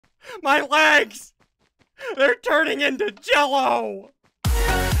My legs! They're turning into jello!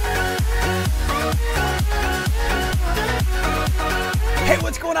 Hey,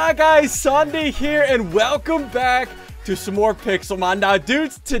 what's going on, guys? SSundee here, and welcome back to some more Pixelmon. Now,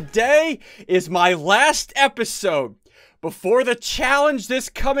 dudes, today is my last episode before the challenge this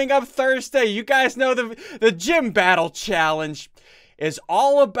coming up Thursday. You guys know the gym battle challenge is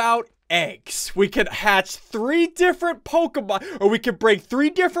all about eggs. We could hatch 3 different Pokemon, or we could bring 3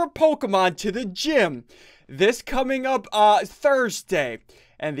 different Pokemon to the gym this coming up Thursday.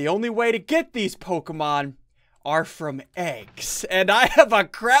 And the only way to get these Pokemon are from eggs. And I have a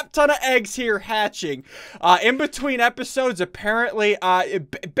crap ton of eggs here hatching. In between episodes, apparently,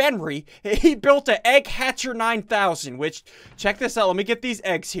 Benry, he built an Egg Hatcher 9000, which, check this out, let me get these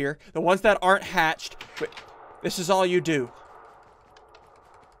eggs here, the ones that aren't hatched. But this is all you do.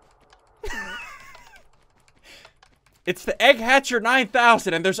 It's the Egg Hatcher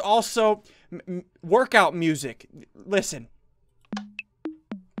 9000, and there's also workout music. Listen.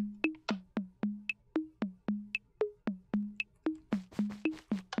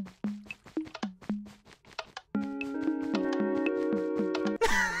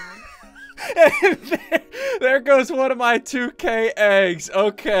 There goes one of my 2K eggs.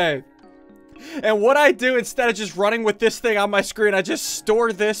 Okay. And what I do, instead of just running with this thing on my screen, I just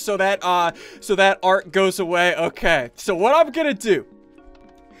store this so that art goes away. Okay. So what I'm gonna do,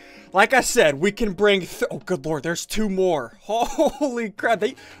 like I said, we can bring oh good lord, there's 2 more. Holy crap.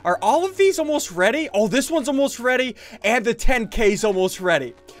 Are all of these almost ready? Oh, this one's almost ready, and the 10K's almost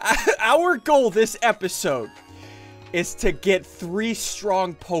ready. Our goal this episode is to get 3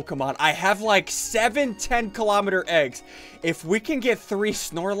 strong Pokemon. I have like 7 10-kilometer eggs. If we can get 3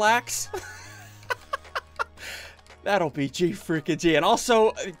 Snorlax, that'll be G-freaking-G. And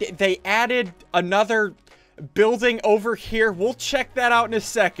also, they added another building over here. We'll check that out in a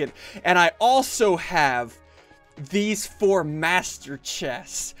second. And I also have these 4 master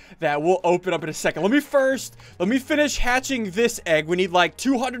chests that we'll open up in a second. Let me finish hatching this egg. We need like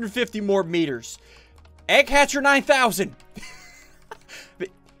 250 more meters. Egg Hatcher 9000.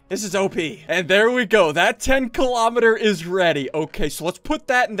 This is OP. And there we go. That 10-kilometer is ready. Okay, so let's put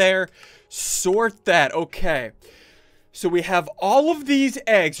that in there. Sort that. Okay. So we have all of these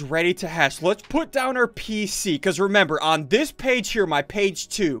eggs ready to hatch. Let's put down our PC. Because remember, on this page here, my page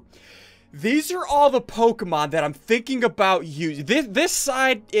 2, these are all the Pokemon that I'm thinking about using. This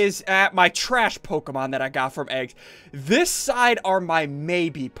side is at my trash Pokemon that I got from eggs. This side are my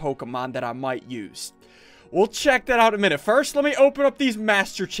maybe Pokemon that I might use. We'll check that out in a minute. First, let me open up these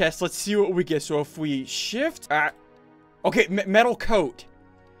master chests. Let's see what we get. So if we shift... okay, metal coat.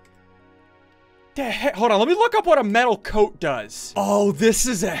 The heck? Hold on, let me look up what a metal coat does. Oh, this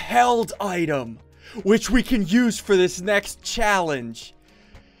is a held item, which we can use for this next challenge.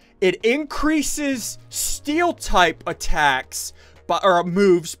 It increases steel-type attacks or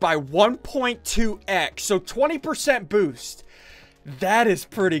moves by 1.2x. So 20% boost. That is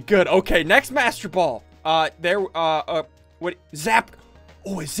pretty good. Okay, next Master Ball. What? Zap.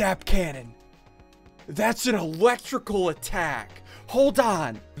 Oh, a Zap Cannon. That's an electrical attack. Hold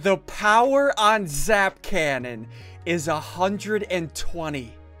on. The power on Zap Cannon is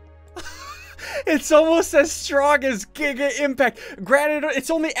 120. It's almost as strong as Giga Impact. Granted,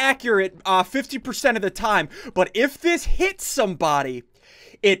 it's only accurate 50% of the time, but if this hits somebody,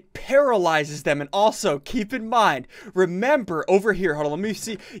 it paralyzes them. And also, keep in mind, remember, over here, hold on, let me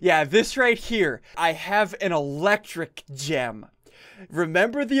see. Yeah, this right here, I have an electric gem.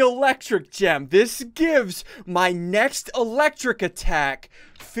 Remember the electric gem. This gives my next electric attack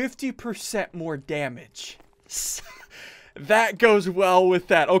 50% more damage. That goes well with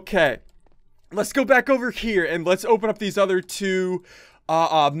that. Okay, let's go back over here and let's open up these other 2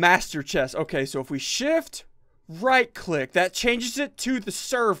 master chests. Okay, so if we shift... right click, that changes it to the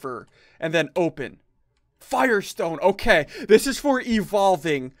server, and then open. Firestone. Okay, this is for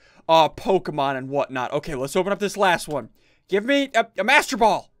evolving Pokemon and whatnot. Okay, let's open up this last one. Give me a Master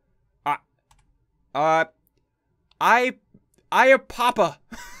Ball. Papa.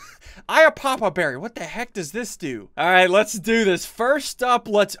 Papa Berry. What the heck does this do? All right, let's do this. First up,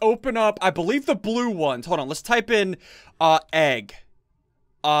 let's open up, I believe, the blue ones. Hold on, let's type in egg.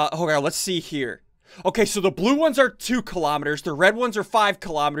 Okay, let's see here. Okay, so the blue ones are 2 kilometers, the red ones are 5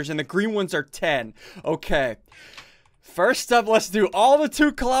 kilometers, and the green ones are 10. Okay. First up, let's do all the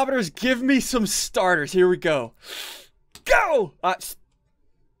 2 kilometers. Give me some starters. Here we go. Go!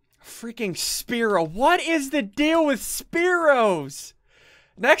 Freaking Spearow. What is the deal with Spearows?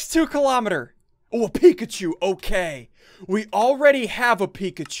 Next 2 kilometer. Oh, a Pikachu. Okay. We already have a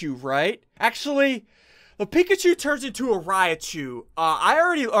Pikachu, right? Actually, The Pikachu turns into a Raichu. I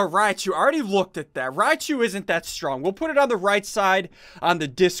already looked at that. Raichu isn't that strong. We'll put it on the right side on the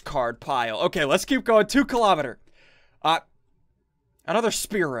discard pile. Okay, let's keep going. 2 kilometer. Another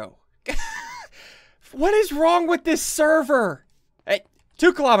Spearow. What is wrong with this server? Hey,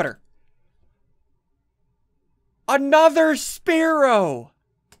 2 kilometer. Another Spearow.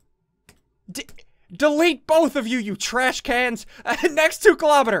 Delete both of you, you trash cans. Next 2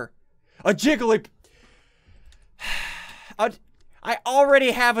 kilometer. A Jigglypuff. I already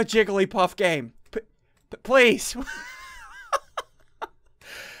have a Jigglypuff game. Please.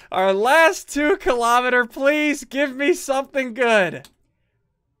 Our last 2 kilometer, please give me something good.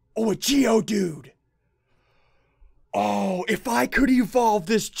 Oh, a Geodude. Oh, if I could evolve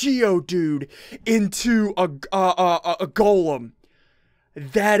this Geodude into a Golem.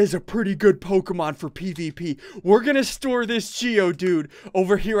 That is a pretty good Pokemon for PvP. We're gonna store this Geodude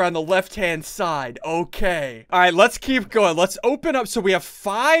over here on the left-hand side. Okay. Alright, let's keep going. Let's open up. So we have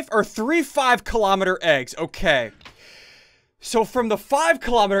 3 5-kilometer eggs. Okay. So from the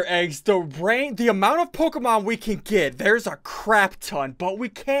 5-kilometer eggs, the amount of Pokemon we can get, there's a crap ton. But we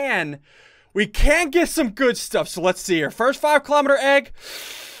can get some good stuff. So let's see here. First 5-kilometer egg.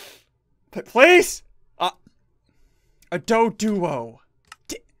 Please? A Doduo.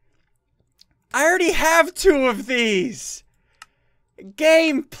 I already have 2 of these.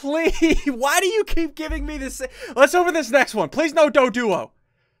 Game, please. Why do you keep giving me this? Let's open this next one. Please, no Doduo.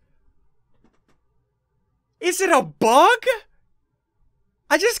 Is it a bug?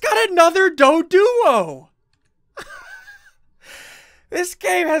 I just got another Doduo. This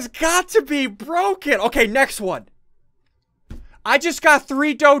game has got to be broken. Okay, next one. I just got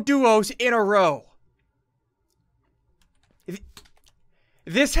 3 Doduos in a row.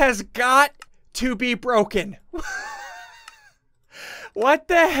 This has got to be broken. What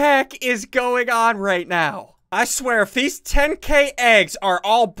the heck is going on right now? I swear, if these 10K eggs are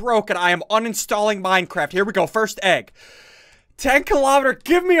all broken, I am uninstalling Minecraft. Here we go, first egg. 10 kilometer,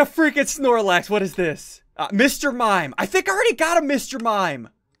 give me a freaking Snorlax. What is this? Mr. Mime. I think I already got a Mr. Mime.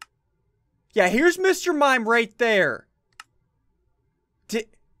 Yeah, here's Mr. Mime right there.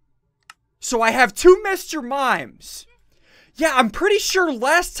 So I have 2 Mr. Mimes. Yeah, I'm pretty sure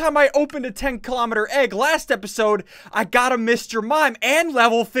last time I opened a 10-kilometer egg, last episode, I got a Mr. Mime and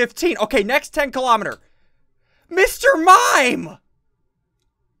level 15. Okay, next 10 kilometer. Mr. Mime!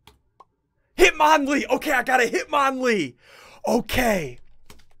 Hitmonlee! Okay, I got a Hitmonlee. Okay.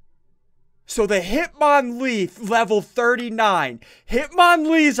 So the Hitmonlee, level 39.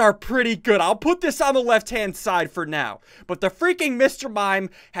 Hitmonlees are pretty good. I'll put this on the left-hand side for now. But the freaking Mr. Mime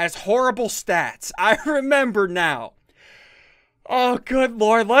has horrible stats. I remember now. Oh, good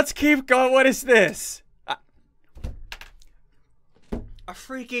lord. Let's keep going. What is this? A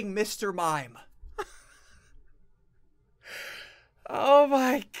freaking Mr. Mime. Oh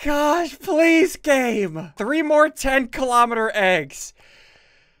my gosh. Please, game. 3 more 10-kilometer eggs.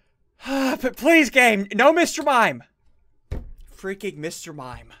 But please, game. No Mr. Mime. Freaking Mr.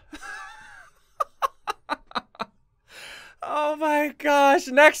 Mime. Oh my gosh.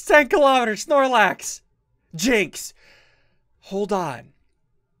 Next 10 kilometers. Snorlax. Jinx. Hold on.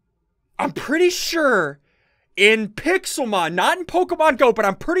 I'm pretty sure in Pixelmon, not in Pokemon Go, but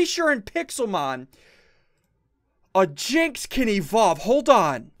I'm pretty sure in Pixelmon, a Jinx can evolve. Hold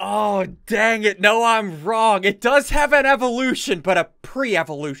on. Oh, dang it. No, I'm wrong. It does have an evolution, but a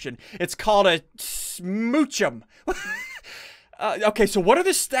pre-evolution. It's called a Smoochum. Okay, so what are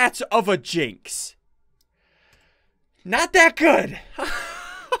the stats of a Jinx? Not that good.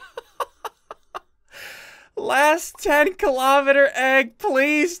 Last 10-kilometer egg,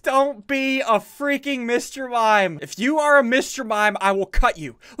 please don't be a freaking Mr. Mime. If you are a Mr. Mime, I will cut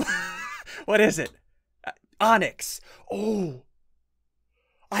you. What is it? Onyx. Oh.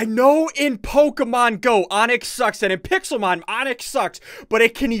 I know in Pokemon Go, Onyx sucks, and in Pixelmon, Onyx sucks, but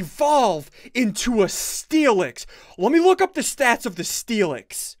it can evolve into a Steelix. Let me look up the stats of the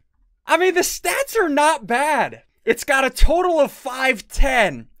Steelix. I mean, the stats are not bad. It's got a total of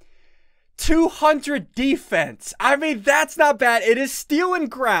 5'10". 200 defense. I mean, that's not bad. It is steel and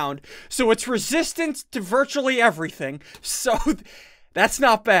ground, so it's resistant to virtually everything. So, that's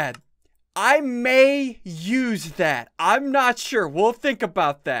not bad. I may use that. I'm not sure. We'll think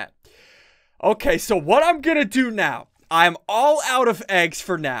about that. Okay, so what I'm gonna do now, I'm all out of eggs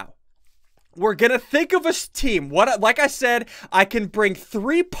for now. We're gonna think of a team. Like I said, I can bring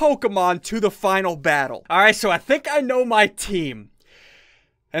 3 Pokemon to the final battle. Alright, so I think I know my team.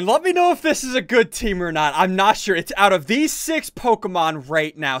 And let me know if this is a good team or not. I'm not sure. It's out of these 6 Pokemon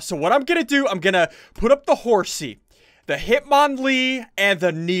right now. So what I'm gonna do, I'm gonna put up the Horsey. the Hitmonlee, and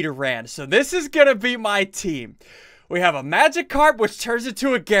the Nidoran. So this is gonna be my team. We have a Magikarp, which turns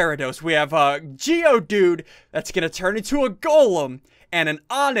into a Gyarados. We have a Geodude that's gonna turn into a Golem, and an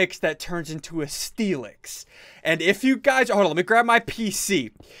Onix that turns into a Steelix. And if you guys, hold on, let me grab my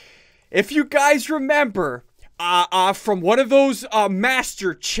PC. If you guys remember, from one of those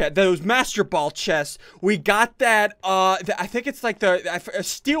Master Ball chests, we got that, I think it's like a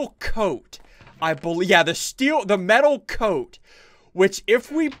steel coat, I believe. Yeah, the metal coat, which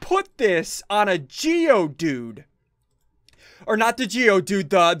if we put this on a Geodude, or not the Geodude,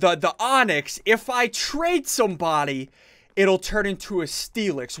 the Onix, if I trade somebody, it'll turn into a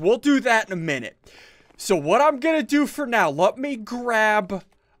Steelix. We'll do that in a minute. So what I'm gonna do for now, let me grab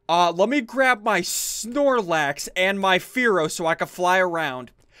my Snorlax and my Fearow so I can fly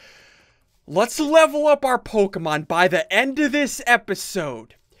around. Let's level up our Pokemon. By the end of this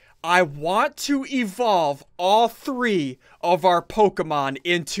episode, I want to evolve all 3 of our Pokemon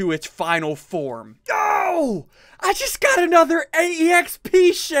into its final form. Oh! I just got another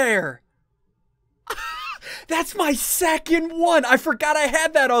EXP share! That's my second one! I forgot I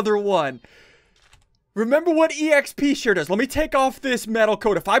had that other one! Remember what EXP share does. Let me take off this metal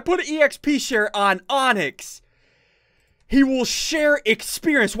coat. If I put an EXP share on Onix, he will share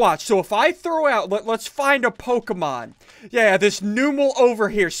experience. Watch. So if I throw out, let's find a Pokemon. Yeah, this Numel over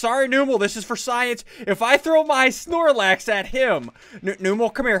here. Sorry, Numel, this is for science. If I throw my Snorlax at him,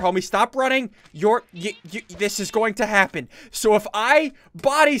 Numel, come here, homie. Stop running. This is going to happen. So if I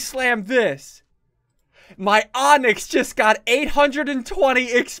body slam this, my Onix just got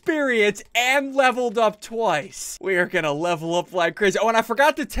 820 experience and leveled up twice. We are gonna level up like crazy. Oh, and I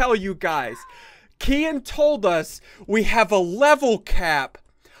forgot to tell you guys, Kian told us we have a level cap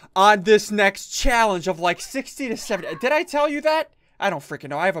on this next challenge of like 60 to 70. Did I tell you that? I don't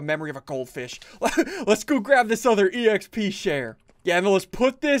freaking know. I have a memory of a goldfish. Let's go grab this other EXP share. Yeah, and then let's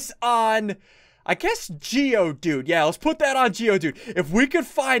put this on, I guess, Geodude. Yeah, let's put that on Geodude. If we could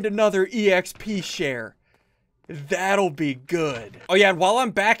find another EXP share, that'll be good. Oh yeah, and while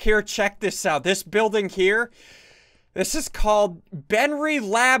I'm back here, check this out. This building here, this is called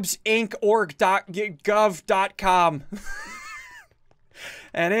benrylabsinc.org.gov.com.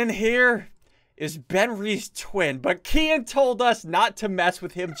 And in here is Benry's twin. But Kian told us not to mess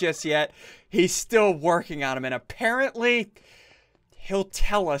with him just yet. He's still working on him. And apparently, he'll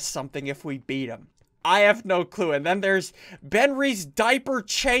tell us something if we beat him. I have no clue. And then there's Benry's diaper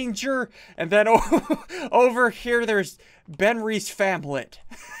changer. And then over here, there's Benry's famlet.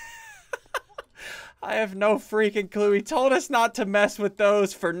 I have no freaking clue. He told us not to mess with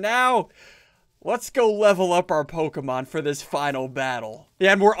those for now. Let's go level up our Pokemon for this final battle.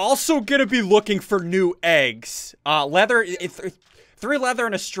 Yeah, and we're also going to be looking for new eggs. Leather, 3 leather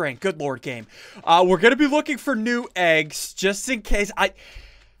and a string. Good lord, game. We're going to be looking for new eggs just in case.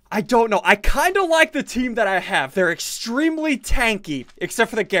 I don't know. I kind of like the team that I have. They're extremely tanky,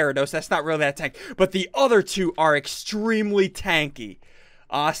 except for the Gyarados. That's not really that tank. But the other 2 are extremely tanky.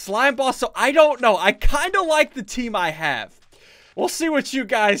 Slime Ball, so I don't know. I kind of like the team I have. We'll see what you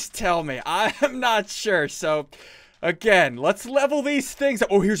guys tell me. I'm not sure. So, again, let's level these things up.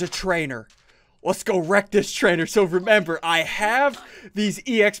 Oh, here's a trainer. Let's go wreck this trainer. So, remember, I have these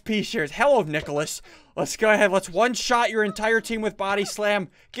EXP shares. Hello, Nicholas. Let's go ahead. Let's one-shot your entire team with Body Slam.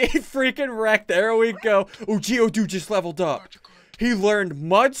 Get freaking wrecked. There we go. Oh, Geodude just leveled up. He learned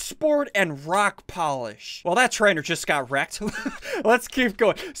Mud Sport and Rock Polish. Well, that trainer just got wrecked. Let's keep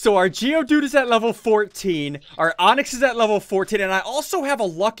going. So our Geodude is at level 14. Our Onix is at level 14. And I also have a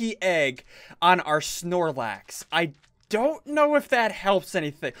lucky egg on our Snorlax. I don't know if that helps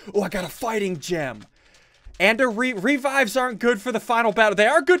anything. Oh, I got a fighting gem. And revives aren't good for the final battle. They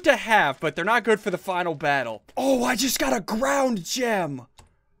are good to have, but they're not good for the final battle. Oh, I just got a ground gem.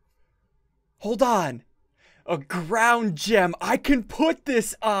 Hold on. A ground gem. I can put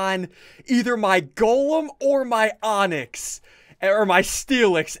this on either my Golem or my Onix. Or my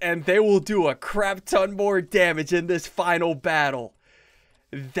Steelix. And they will do a crap ton more damage in this final battle.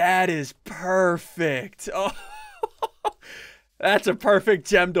 That is perfect. Oh. That's a perfect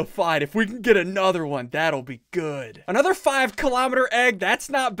gem to find. If we can get another one, that'll be good. Another 5-kilometer egg.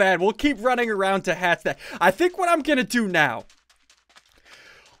 That's not bad. We'll keep running around to hatch that. I think what I'm going to do now,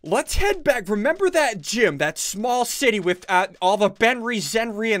 let's head back. Remember that gym, that small city with all the Benry,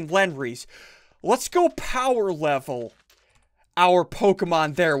 Zenry, and Lenrys. Let's go power level our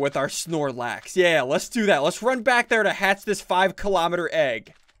Pokemon there with our Snorlax. Yeah, let's do that. Let's run back there to hatch this 5-kilometer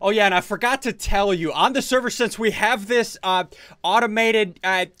egg. Oh yeah, and I forgot to tell you, on the server, since we have this automated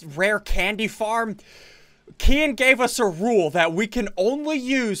rare candy farm, Kian gave us a rule that we can only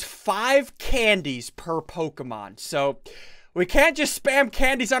use 5 candies per Pokemon. So, we can't just spam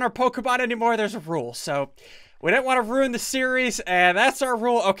candies on our Pokemon anymore. There's a rule. So, we didn't want to ruin the series, and that's our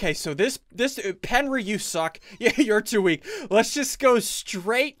rule. Okay, so this Penry, you suck. Yeah, you're too weak. Let's just go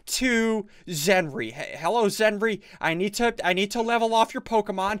straight to Zenry. Hey, hello, Zenry. I need to level off your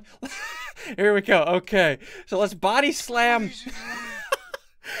Pokemon. Here we go. Okay, so let's body slam.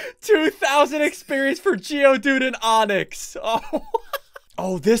 2,000 experience for Geodude and Onix. Oh.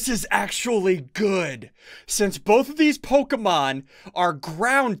 Oh, this is actually good. Since both of these Pokemon are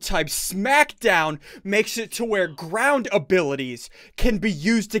ground type, Smackdown makes it to where ground abilities can be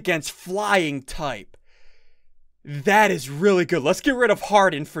used against flying type. That is really good. Let's get rid of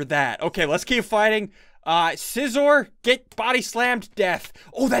Harden for that. Okay, let's keep fighting. Scizor, get body slammed, death.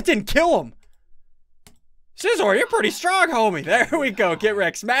 Oh, that didn't kill him. Scizor, you're pretty strong, homie. There we go. Get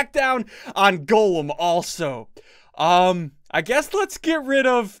wrecked. Smackdown on Golem also. I guess let's get rid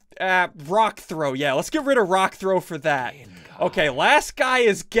of Rock Throw. Yeah, let's get rid of Rock Throw for that. Okay, last guy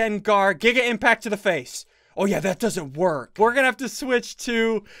is Gengar. Giga Impact to the face. Oh yeah, that doesn't work. We're gonna have to switch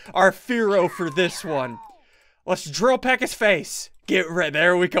to our Fearow for this one. Let's Drill Peck his face. Get rid.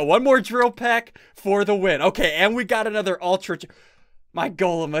 There we go. One more Drill Peck for the win. Okay, and we got another Ultra. My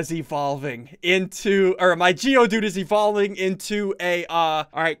Golem is evolving into, or my Geodude is evolving into a,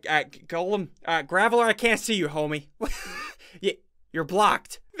 alright, Golem, Graveler, I can't see you, homie. Yeah, you're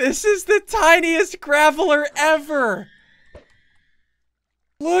blocked. This is the tiniest Graveler ever.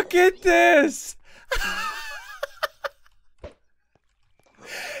 Look at this.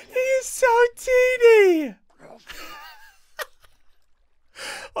 He's so teeny.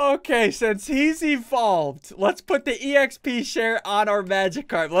 Okay, since he's evolved, let's put the EXP share on our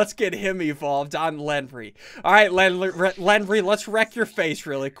Magikarp. Let's get him evolved on Lenry. Alright, Lenry, let's wreck your face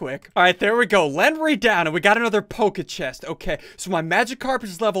really quick. Alright, there we go. Lenry down, and we got another Poke Chest. Okay, so my Magikarp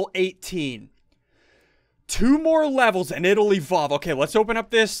is level 18. 2 more levels, and it'll evolve. Okay, let's open up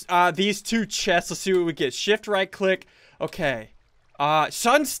this, these 2 chests. Let's see what we get. Shift right click. Okay.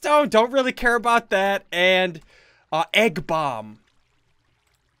 Sunstone, don't really care about that. And, Egg Bomb.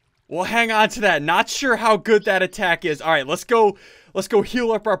 We'll hang on to that. Not sure how good that attack is. All right, let's go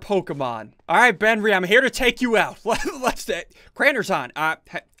heal up our Pokemon. All right, Benry, I'm here to take you out. Crainer's on.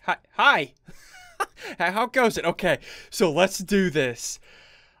 Hi. How goes it? Okay, so let's do this.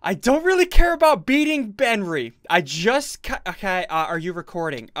 I don't really care about beating Benry. I just... Okay, are you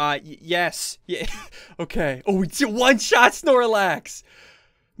recording? Yes. Yeah. Okay. Oh, it's a one-shot Snorlax.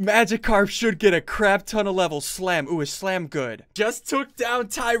 Magikarp should get a crap ton of levels. Slam. Ooh, is Slam good? Just took down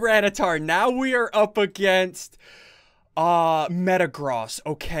Tyranitar. Now we are up against Metagross.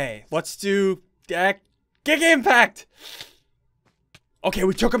 Okay, let's do Giga Impact. Okay,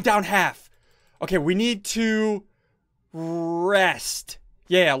 we took him down half. Okay, we need to rest.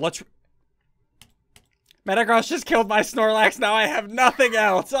 Yeah, let's... Metagross just killed my Snorlax. Now I have nothing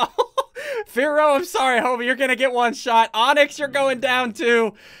else. Oh. Fearow, I'm sorry, homie. You're gonna get one shot. Onix, you're going down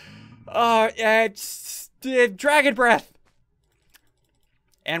too. Dragon Breath.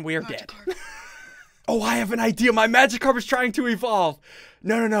 And we are dead. Oh, I have an idea. My Magikarp is trying to evolve.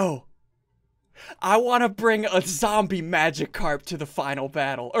 No. I want to bring a zombie Magikarp to the final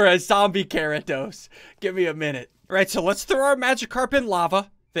battle. Or a zombie Gyarados. Give me a minute. All right, so let's throw our Magikarp in lava.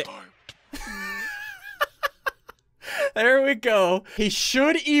 There we go. He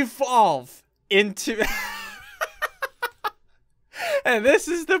should evolve into... And this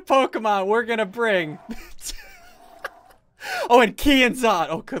is the Pokemon we're gonna bring. Oh, and Kian's on.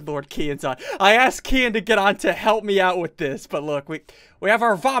 Oh, good lord, Kian's on. I asked Kian to get on to help me out with this, but look, we have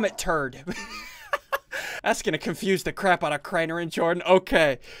our vomit turd. That's gonna confuse the crap out of Crainer and Jordan.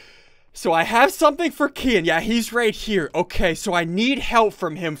 Okay. So I have something for Kian. Yeah, he's right here. Okay, so I need help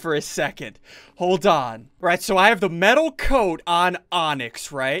from him for a second. Hold on. Right, so I have the metal coat on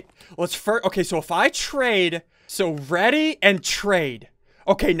Onix, right? Let's first... Okay, so if I trade... So ready and trade.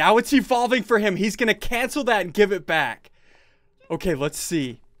 Okay, now it's evolving for him. He's gonna cancel that and give it back. Okay, let's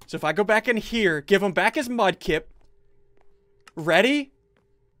see. So if I go back in here, give him back his Mudkip. Ready?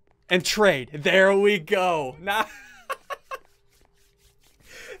 And trade. There we go. Now...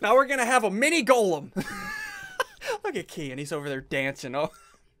 Now we're gonna have a mini Golem. Look at Kian, he's over there dancing. Oh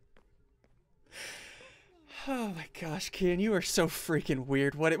my gosh, Kian, you are so freaking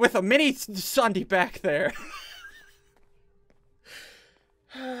weird. What? With a mini SSundee back there.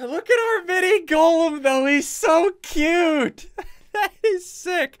 Look at our mini Golem, though. He's so cute. That is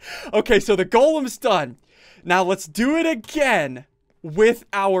sick. Okay, so the Golem's done. Now let's do it again with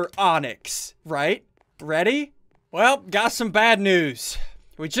our Onix, right? Ready? Well, got some bad news.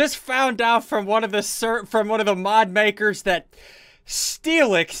 We just found out from one of the mod makers that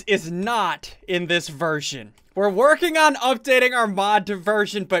Steelix is not in this version. We're working on updating our mod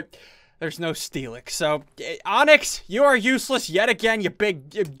version, but there's no Steelix. So, Onyx, you are useless yet again, you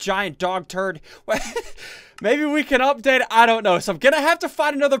big, giant dog turd. Maybe we can update it, I don't know. So I'm gonna have to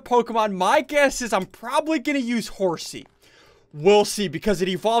find another Pokemon. My guess is I'm probably gonna use Horsey. We'll see, because it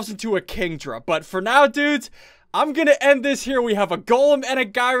evolves into a Kingdra. But for now, dudes, I'm gonna end this here. We have a Golem and a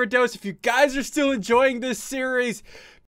Gyarados. If you guys are still enjoying this series,